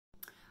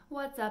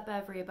What's up,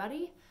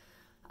 everybody?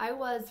 I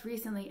was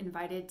recently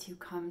invited to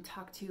come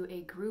talk to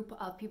a group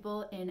of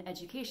people in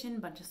education, a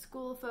bunch of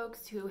school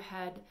folks who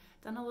had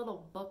done a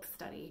little book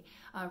study,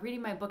 reading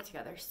my book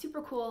together.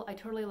 Super cool. I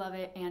totally love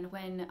it. And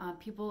when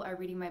people are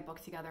reading my book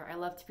together, I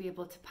love to be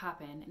able to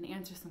pop in and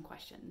answer some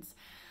questions.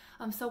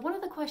 So one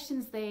of the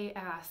questions they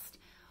asked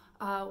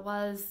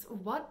was,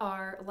 what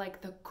are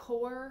like the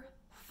core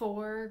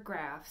 4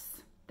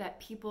 graphs that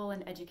people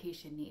in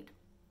education need?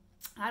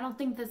 I don't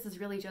think this is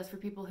really just for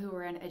people who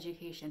are in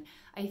education.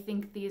 I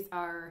think these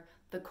are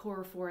the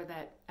core 4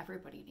 that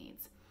everybody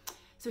needs.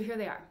 So here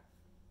they are.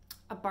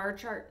 A bar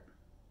chart,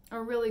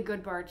 a really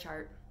good bar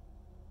chart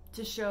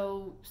to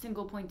show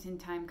single point in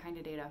time kind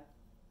of data.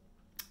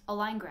 A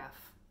line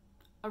graph,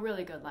 a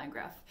really good line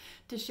graph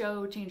to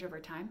show change over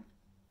time.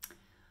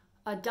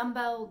 A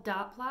dumbbell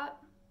dot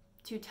plot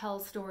to tell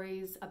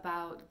stories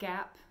about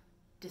gap,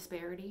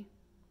 disparity,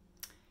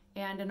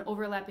 and an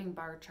overlapping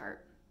bar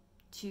chart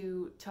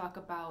to talk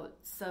about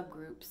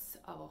subgroups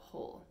of a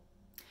whole.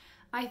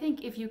 I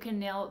think if you can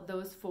nail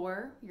those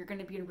 4, you're going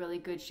to be in really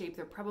good shape.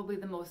 They're probably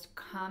the most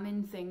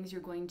common things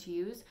you're going to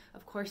use.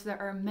 Of course, there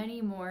are many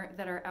more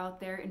that are out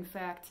there. In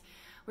fact,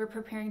 we're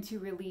preparing to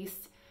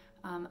release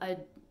a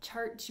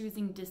chart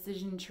choosing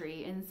decision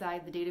tree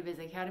inside the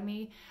DataViz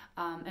Academy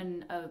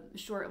in a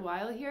short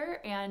while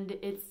here, and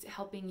it's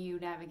helping you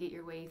navigate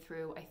your way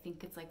through, I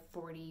think it's like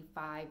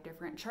 45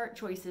 different chart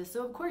choices.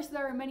 So of course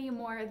there are many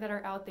more that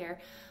are out there,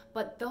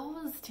 but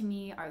those to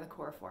me are the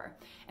core 4.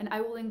 And I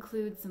will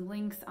include some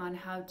links on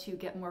how to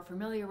get more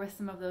familiar with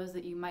some of those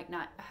that you might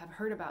not have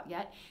heard about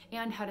yet,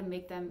 and how to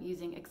make them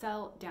using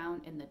Excel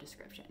down in the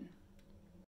description.